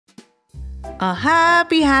A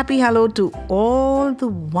happy hello to all the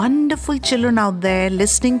wonderful children out there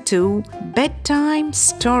listening to Bedtime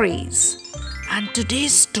Stories. And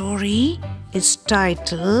today's story is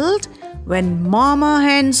titled When Mama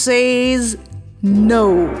Hen Says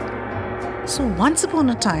No. So once upon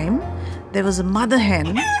a time, there was a mother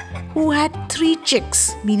hen who had 3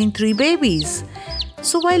 chicks, meaning 3 babies.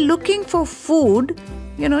 So while looking for food,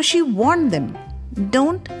 she warned them,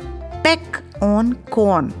 don't peck on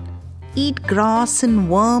corn. Eat grass and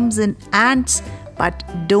worms and ants, but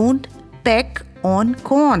don't peck on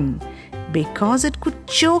corn because it could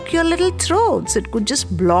choke your little throats. It could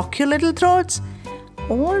just block your little throats.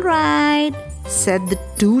 All right, said the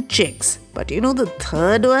 2 chicks. But the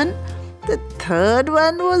third one? The third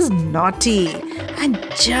one was naughty. And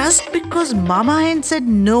just because Mama Hen said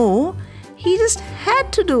no, he just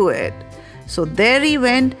had to do it. So there he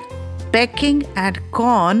went, pecking at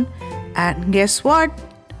corn, and guess what?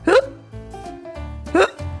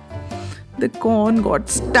 The corn got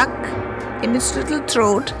stuck in his little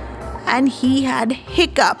throat and he had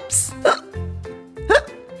hiccups.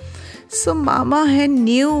 So Mama Hen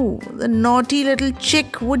knew the naughty little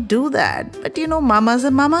chick would do that. But mamas are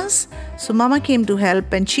mamas. So Mama came to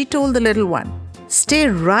help and she told the little one, stay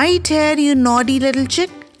right here, you naughty little chick.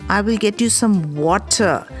 I will get you some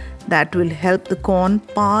water that will help the corn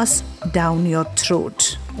pass down your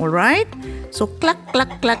throat. Alright? So cluck,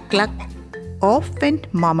 cluck, cluck, cluck. Off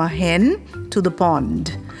went Mama Hen to the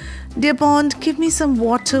pond. Dear pond, give me some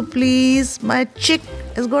water please. My chick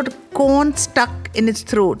has got a corn stuck in its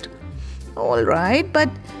throat. Alright, but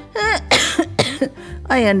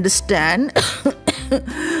I understand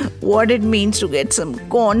what it means to get some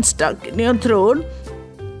corn stuck in your throat.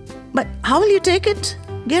 But how will you take it?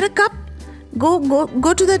 Get a cup. Go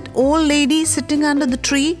to that old lady sitting under the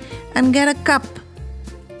tree and get a cup.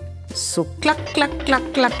 So cluck, cluck,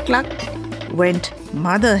 cluck, cluck, cluck went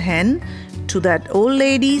Mother Hen to that old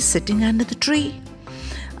lady sitting under the tree.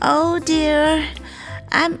 Oh dear,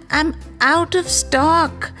 I'm out of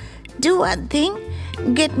stock. Do one thing.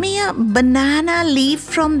 Get me a banana leaf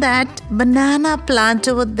from that banana plant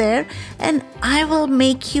over there and I will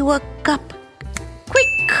make you a cup.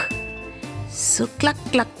 Quick! So cluck,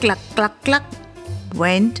 cluck, cluck, cluck, cluck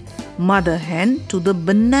went Mother Hen to the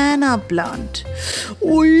banana plant.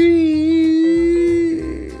 Oi!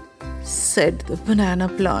 Said the banana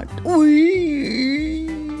plant. Oi!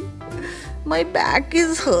 My back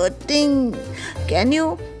is hurting. Can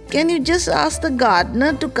you just ask the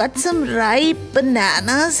gardener to cut some ripe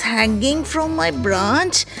bananas hanging from my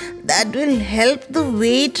branch? That will help the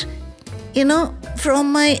weight,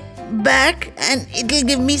 from my back and it will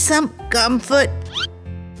give me some comfort.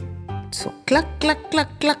 So cluck, cluck, cluck,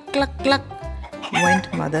 cluck, cluck, cluck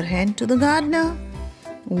went Mother Hen to the gardener.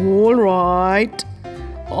 All right,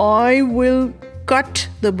 I will cut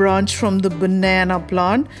the branch from the banana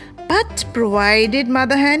plant, but provided,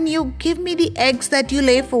 Mother Hen, you give me the eggs that you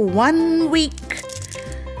lay for 1 week.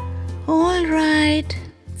 All right,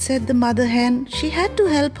 said the Mother Hen. She had to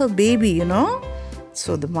help her baby,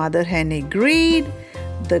 So the Mother Hen agreed.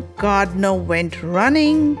 The gardener went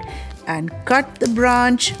running and cut the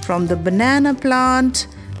branch from the banana plant.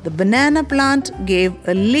 The banana plant gave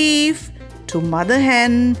a leaf to Mother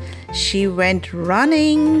Hen. She went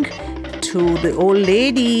running to the old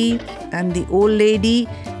lady and the old lady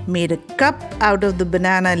made a cup out of the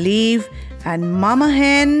banana leaf and Mama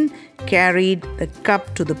Hen carried the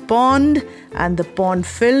cup to the pond and the pond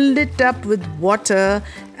filled it up with water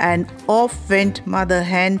and off went Mother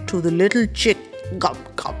Hen to the little chick. Gop,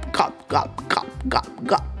 gop, gop, gop, gop, gop,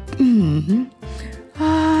 gop.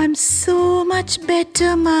 I'm so much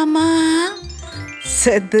better, Mama,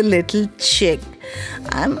 said the little chick.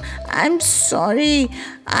 I'm sorry.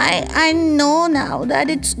 I know now that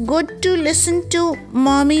it's good to listen to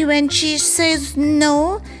Mommy when she says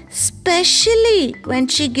no, especially when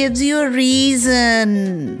she gives you a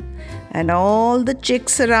reason. And all the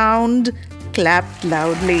chicks around clapped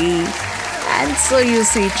loudly. And so you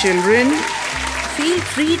see, children, feel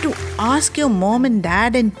free to ask your mom and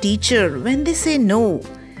dad and teacher when they say no.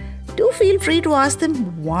 Do feel free to ask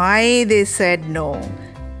them why they said no.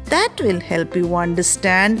 That will help you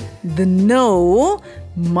understand the no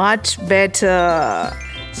much better.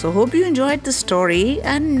 So hope you enjoyed the story,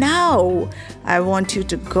 and now I want you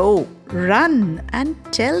to go run and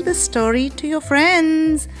tell the story to your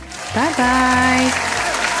friends. Bye-bye.